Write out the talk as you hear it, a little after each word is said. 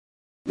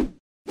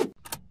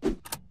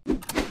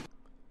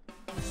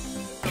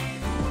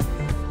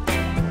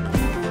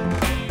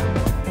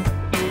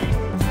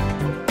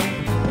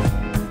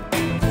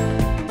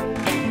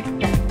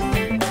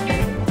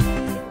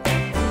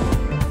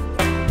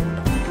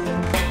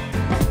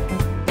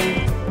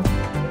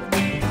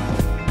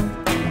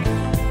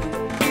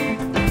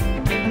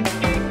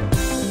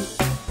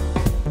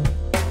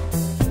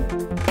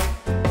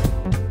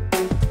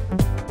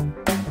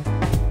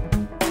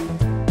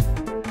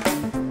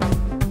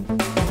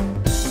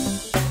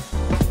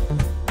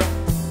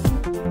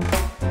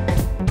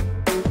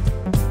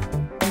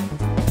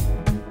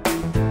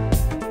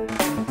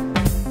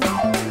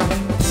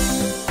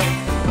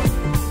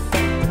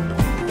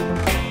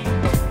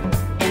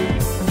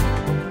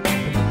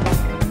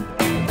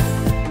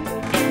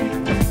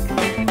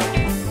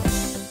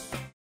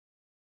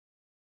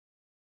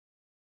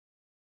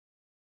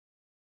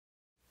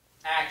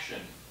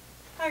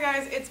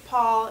guys, it's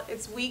Paul.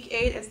 It's week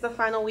 8. It's the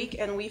final week,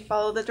 and we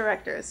follow the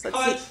directors.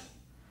 Let's see.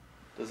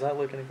 Does that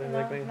look anything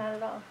like me? Not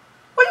at all.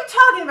 What are you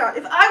talking about?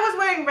 If I was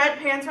wearing red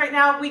pants right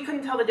now, we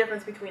couldn't tell the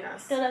difference between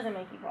us. Still doesn't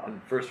make you Paul.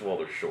 First of all,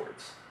 they're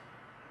shorts.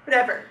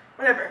 Whatever.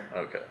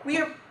 Okay. We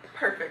are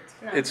perfect.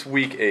 No. It's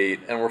week 8,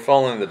 and we're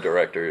following the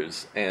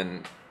directors,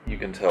 and you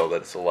can tell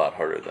that it's a lot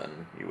harder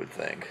than you would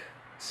think.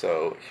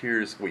 So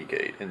here's week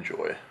 8.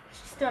 Enjoy.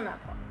 She's still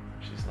not Paul.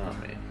 She's not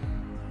me.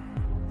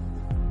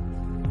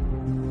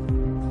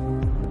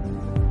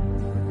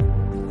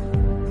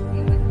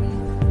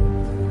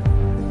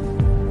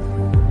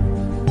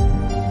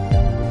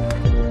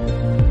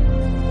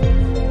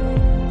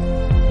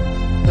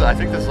 I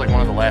think this is like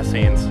one of the last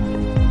scenes.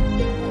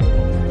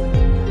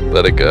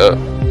 Let it go.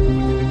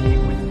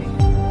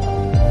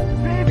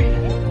 Baby,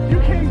 you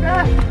came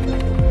back!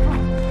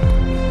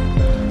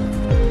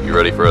 You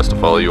ready for us to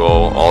follow you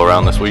all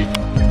around this week?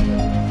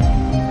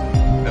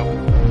 Nope.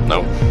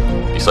 No?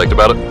 You psyched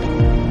about it?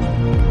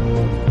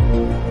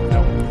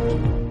 Nope.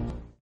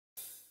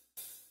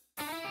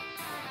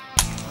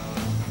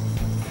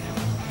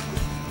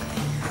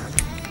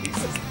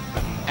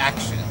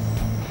 Action.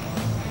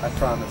 I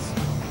promise.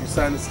 You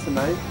sign this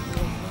tonight?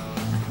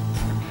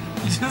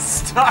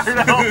 Just start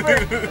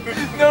over.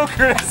 No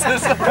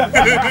criticism.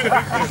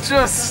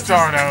 Just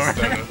start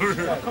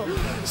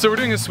over. So we're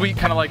doing a sweet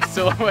kind of like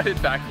silhouetted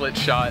backlit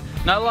shot.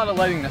 Not a lot of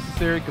lighting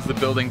necessary because the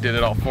building did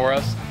it all for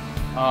us.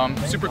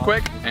 Super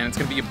quick, and it's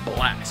gonna be a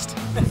blast.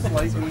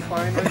 Slight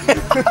incline.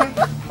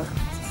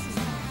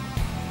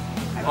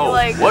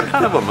 What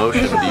kind of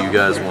emotion do you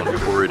guys want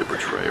Corey to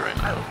portray right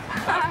now?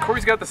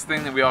 Corey's got this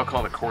thing that we all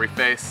call the Corey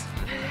face.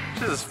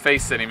 Which is this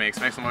face that he makes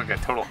him look like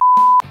a total.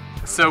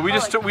 So we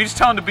just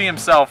tell him to be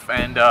himself,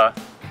 and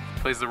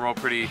plays the role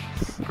pretty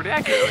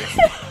accurately.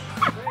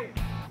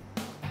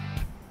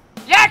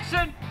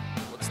 Action!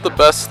 What's the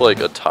best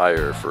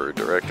attire for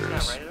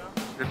directors?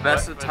 The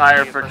best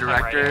attire for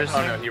directors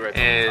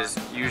is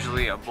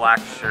usually a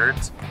black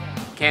shirt.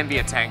 Can be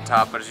a tank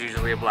top, but it's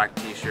usually a black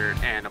t-shirt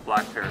and a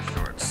black pair of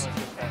shorts.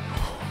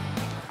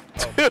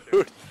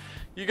 Dude,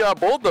 you got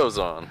both those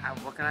on.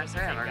 What can I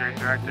say? I'm a great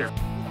director.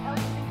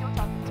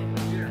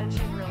 And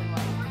she's really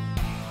light.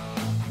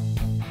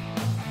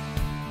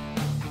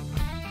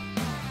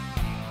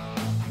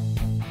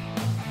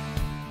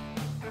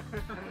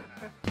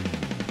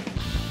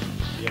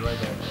 Yeah, right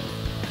there.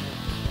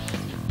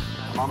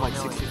 I'm on like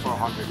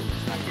 6,400 and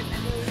it's not getting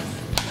any.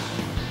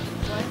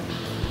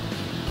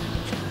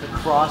 The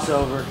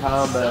crossover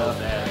combo.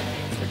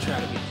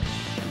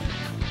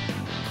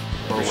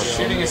 We're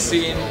shooting a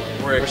scene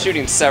where We're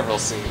shooting several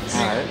scenes.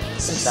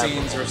 some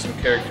scenes where some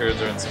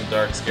characters are in some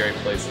dark, scary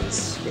places.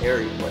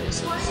 Scary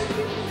places.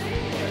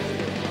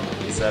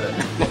 He said it.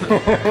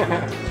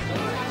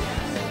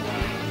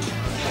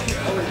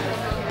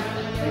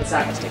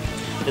 Fantastic.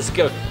 This is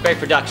good. Great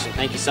production.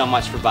 Thank you so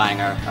much for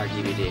buying our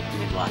DVD. It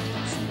means a lot to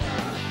us.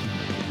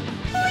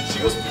 She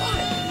goes,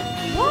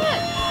 what?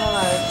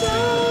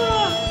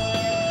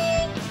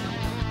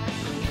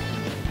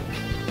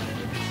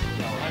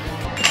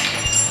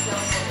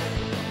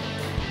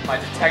 My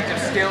detective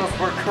skills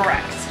were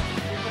correct.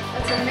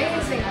 That's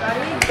amazing,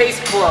 buddy. Case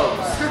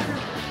closed.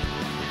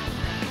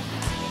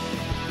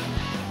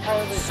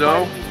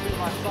 So,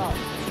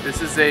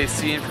 this is a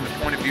scene from the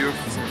point of view of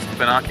some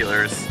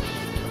binoculars.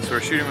 So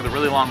we're shooting with a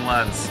really long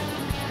lens.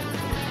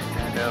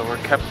 And we're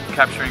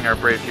capturing our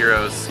brave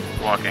heroes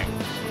walking.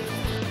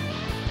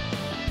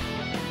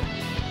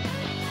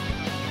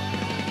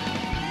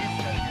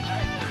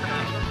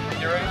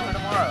 You ready for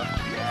tomorrow?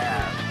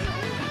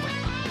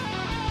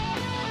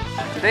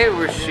 Today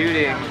we're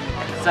shooting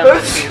several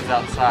scenes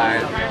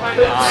outside,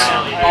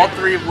 all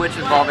 3 of which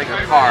involving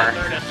a car.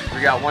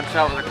 We got 1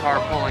 shot with a car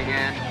pulling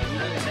in,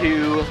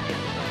 2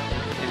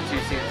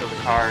 scenes with a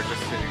car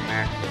just sitting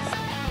there.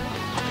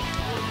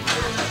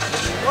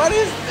 What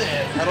is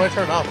this? How do I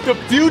turn it off? The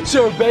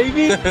future,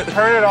 baby!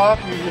 Turn it off,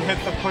 you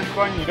hit the push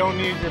button, you don't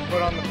need your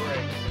foot on the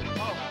brake.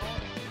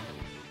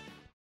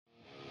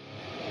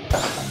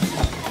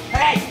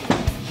 Hey!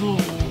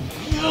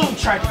 You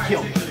tried to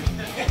kill me.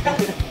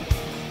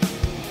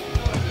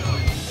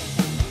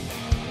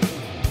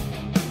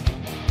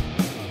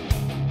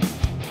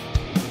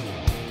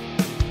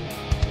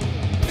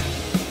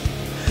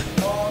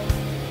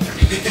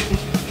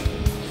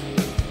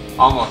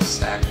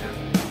 Almost action.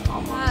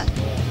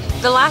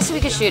 The last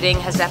week of shooting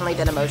has definitely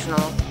been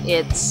emotional.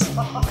 It's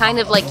kind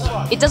of like,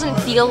 it doesn't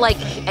feel like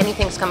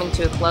anything's coming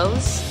to a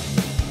close,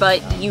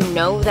 but you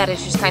know that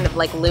it's just kind of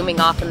like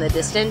looming off in the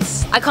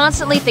distance. I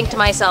constantly think to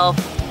myself,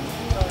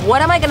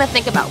 what am I gonna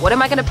think about? What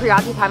am I gonna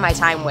preoccupy my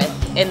time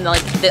with in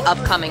like the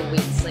upcoming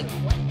weeks? Like,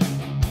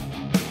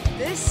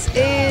 this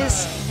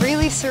is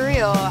really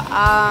surreal.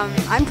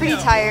 I'm pretty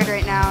tired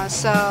right now,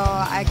 so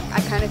I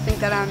kind of think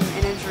that I'm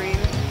in a dream.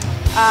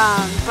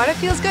 But it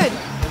feels good,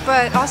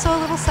 but also a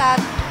little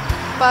sad,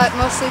 but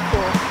mostly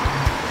cool.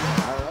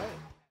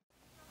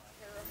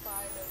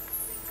 Terrified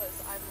because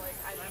I'm like,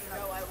 I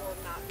know I will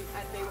not be,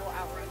 and they will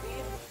outrun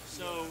me.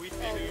 So we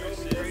figure you're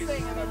serious.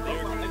 There's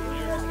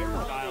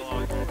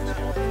dialogue.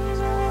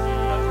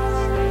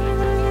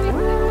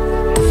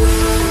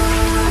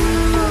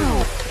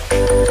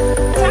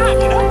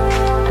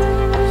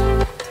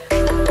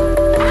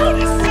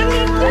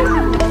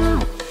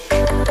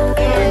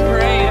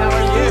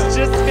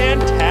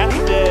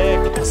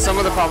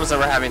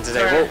 And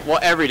today, well,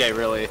 every day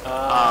really.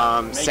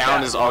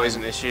 Sound is always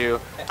an issue.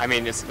 I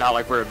mean, it's not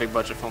like we're a big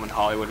budget film in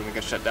Hollywood and we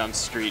can shut down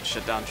streets,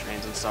 shut down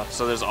trains and stuff.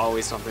 So there's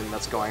always something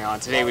that's going on.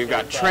 Today we've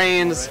got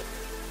trains,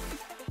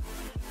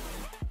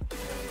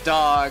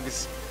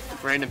 dogs,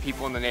 random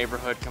people in the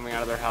neighborhood coming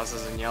out of their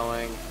houses and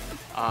yelling.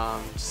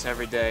 Just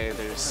every day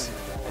there's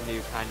a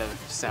new kind of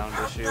sound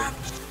issue.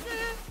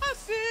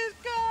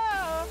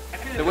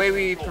 The way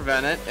we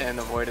prevent it and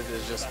avoid it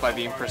is just by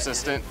being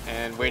persistent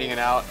and waiting it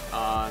out.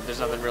 There's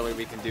nothing really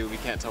we can do. We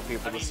can't tell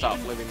people to stop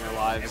living their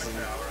lives and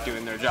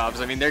doing their jobs.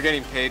 I mean, they're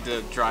getting paid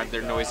to drive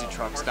their noisy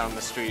trucks down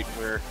the street.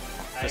 We're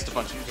just a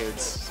bunch of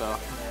kids, so.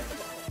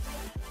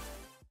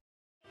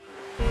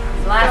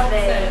 Last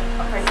day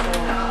of principal.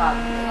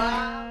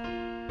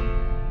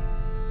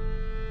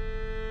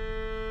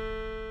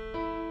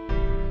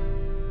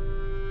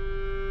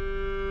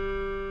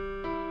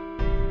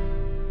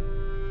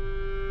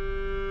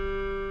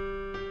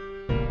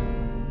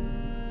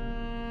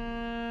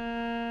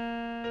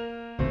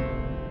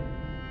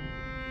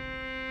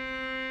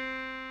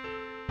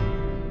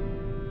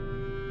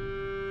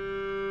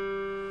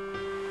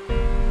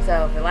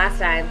 So, for the last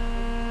time,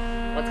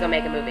 let's go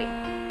make a movie.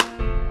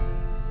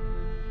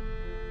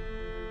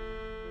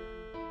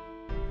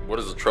 What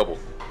is the trouble?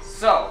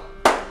 So,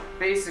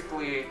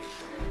 basically,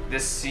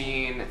 this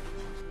scene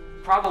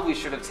probably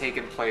should have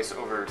taken place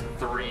over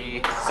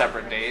 3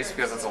 separate days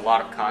because it's a lot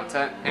of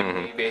content,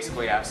 and we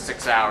basically have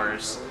 6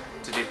 hours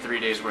to do 3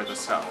 days worth of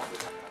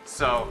stuff.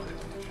 So,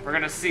 we're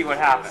gonna see what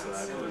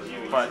happens.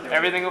 But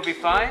everything will be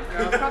fine.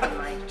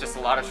 Just a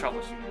lot of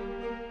troubleshooting.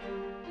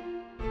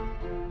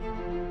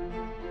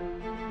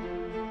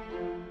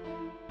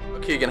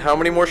 Keegan, how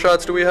many more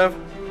shots do we have?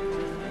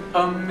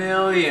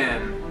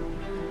 1,000,000.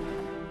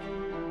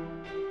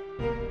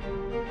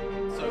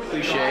 So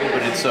cliche,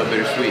 but it's so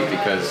bittersweet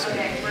because,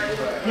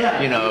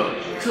 you know,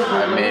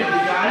 I've made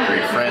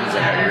great friends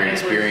and had great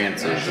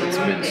experiences. It's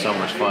been so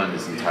much fun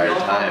this entire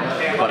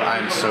time, but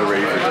I'm so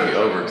ready for it to be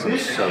over because I'm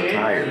so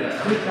tired.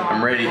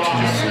 I'm ready to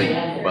just sleep,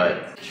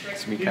 but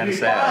it's me kind of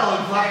sad.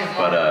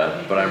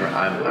 But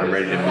I'm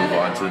ready to move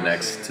on to the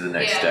next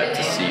step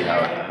to see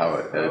how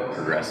it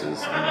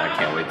progresses, and I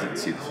can't wait to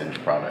see the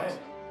finished product.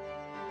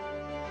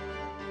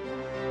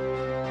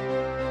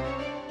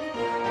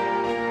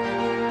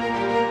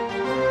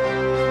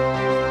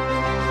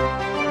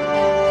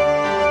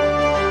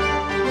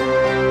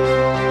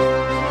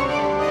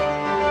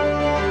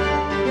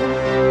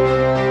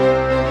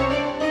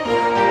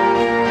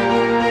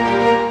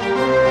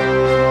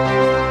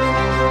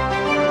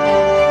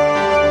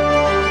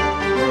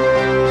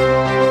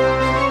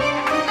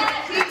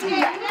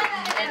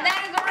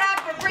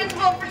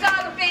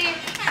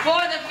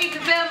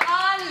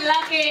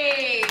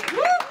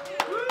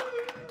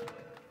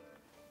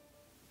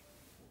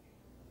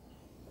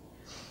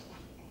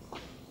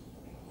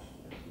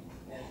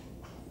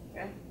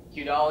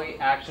 Cue dolly,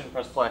 action,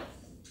 press play.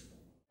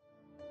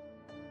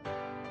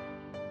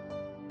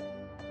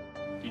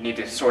 You need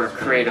to sort of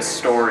create a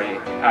story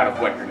out of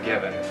what you're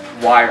given.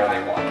 Why are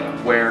they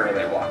walking? Where are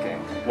they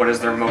walking? What is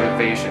their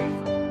motivation?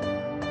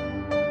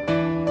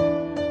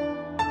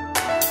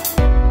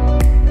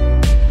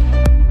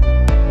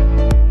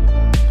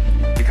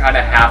 You kind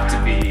of have to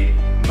be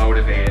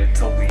motivated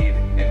to lead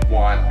and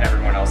want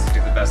everyone else to do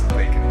the best that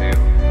they can do.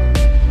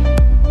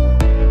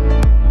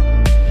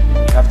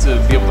 You have to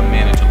be able to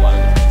manage a lot of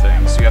different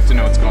things. You have to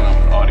know what's going on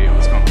with audio,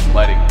 what's going on with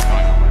lighting, what's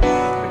going on with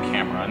the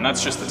camera, and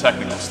that's just the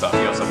technical stuff.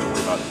 You also have to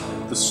worry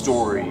about the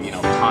story, you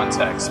know,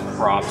 context,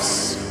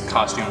 props,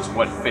 costumes,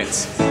 what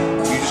fits.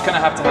 You just kind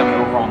of have to have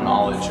an overall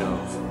knowledge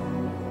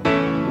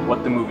of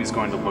what the movie's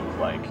going to look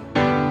like.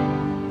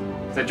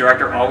 The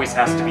director always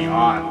has to be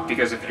on,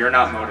 because if you're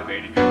not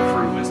motivated, your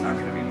crew is not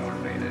going to be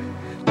motivated.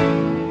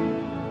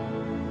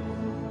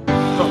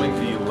 Filming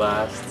the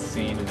last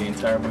scene of the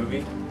entire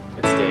movie.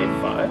 It's day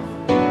 5.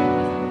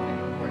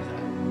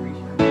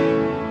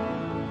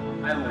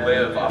 I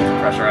live off the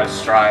pressure. I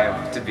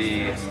strive to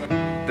be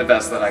the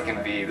best that I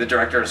can be. The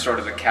director is sort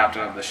of the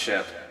captain of the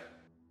ship.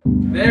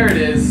 There it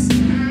is.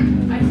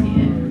 I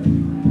see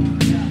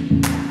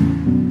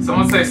it.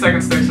 Someone say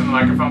second sticks in the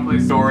microphone,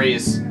 please.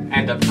 Stories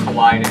end up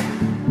colliding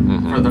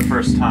for the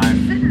first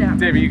time.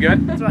 Dave, are you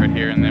good? Right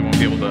here, and they won't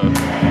be able to...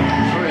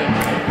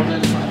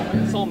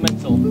 It's all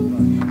mental.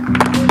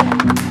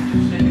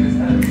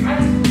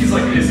 He's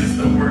like, this is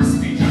the worst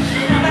speech.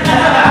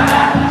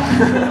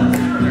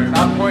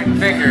 Not pointing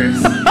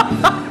fingers.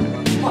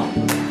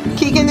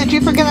 Keegan, did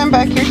you forget I'm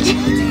back here too?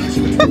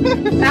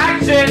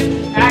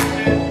 Action!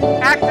 Action!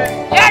 Action!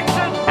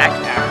 Action!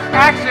 Action!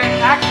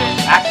 Action!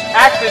 Action!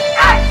 Action!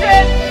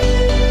 Action!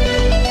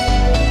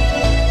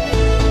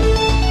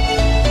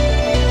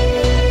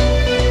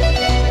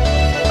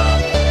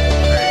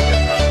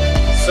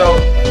 So,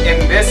 in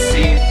this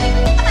scene,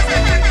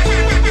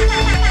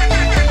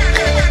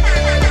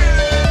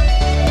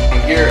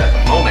 I'm here at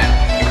the moment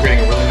and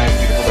creating a really nice,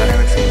 beautiful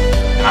dynamic scene,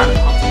 and I'm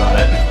pumped about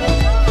it.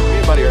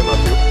 Anybody are love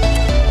you.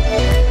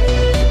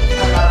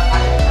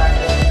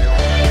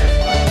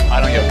 I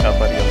don't yell cut,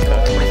 buddy, yells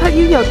cut.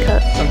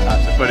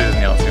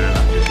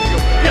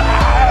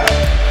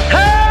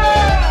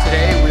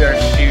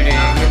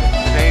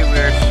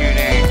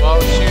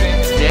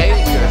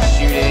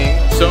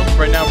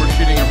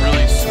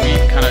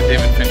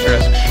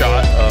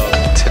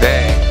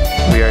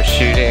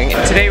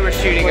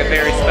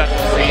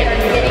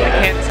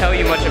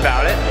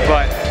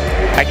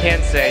 I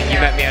can say you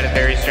met me at a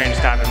very strange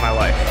time in my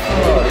life.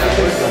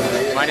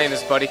 My name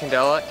is Buddy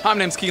Candela. My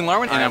name's Keegan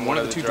Larwin, and I'm one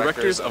of the two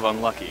directors of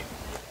Unlucky.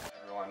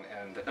 Everyone,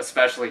 and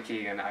especially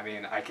Keegan. I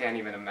mean, I can't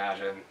even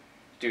imagine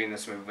doing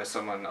this movie with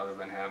someone other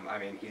than him. I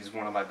mean, he's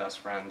one of my best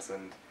friends,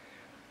 and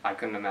I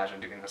couldn't imagine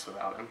doing this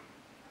without him.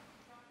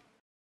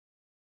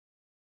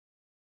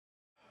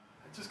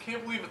 I just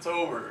can't believe it's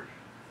over.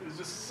 There's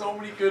just so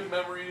many good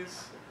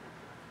memories,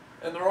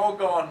 and they're all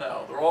gone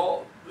now.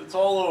 It's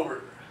all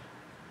over.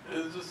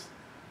 It's just,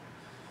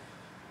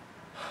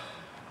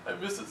 I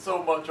miss it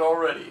so much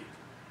already.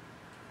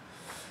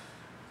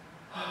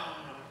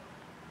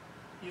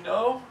 You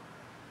know?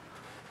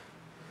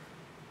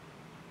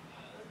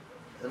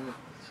 And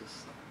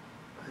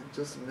I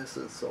just miss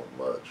it so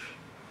much.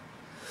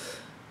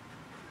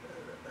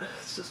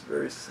 It's just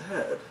very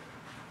sad.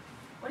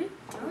 What are you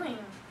doing?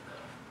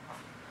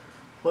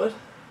 What?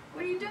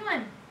 What are you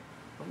doing?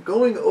 I'm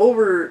going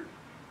over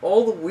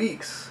all the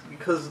weeks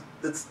because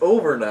it's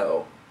over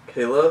now,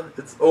 Kayla.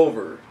 It's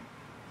over.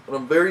 And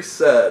I'm very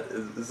sad.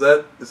 Is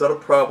that a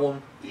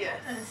problem?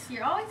 Yes.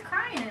 You're always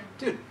crying.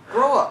 Dude,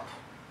 grow up.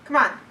 Come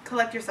on,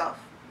 collect yourself.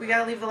 We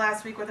gotta leave the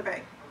last week with a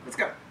bang. Let's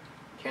go.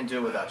 Can't do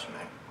it without you,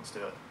 man. Let's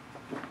do it.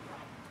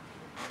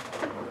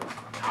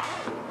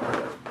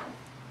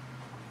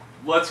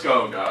 Let's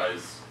go,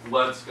 guys.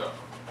 Let's go.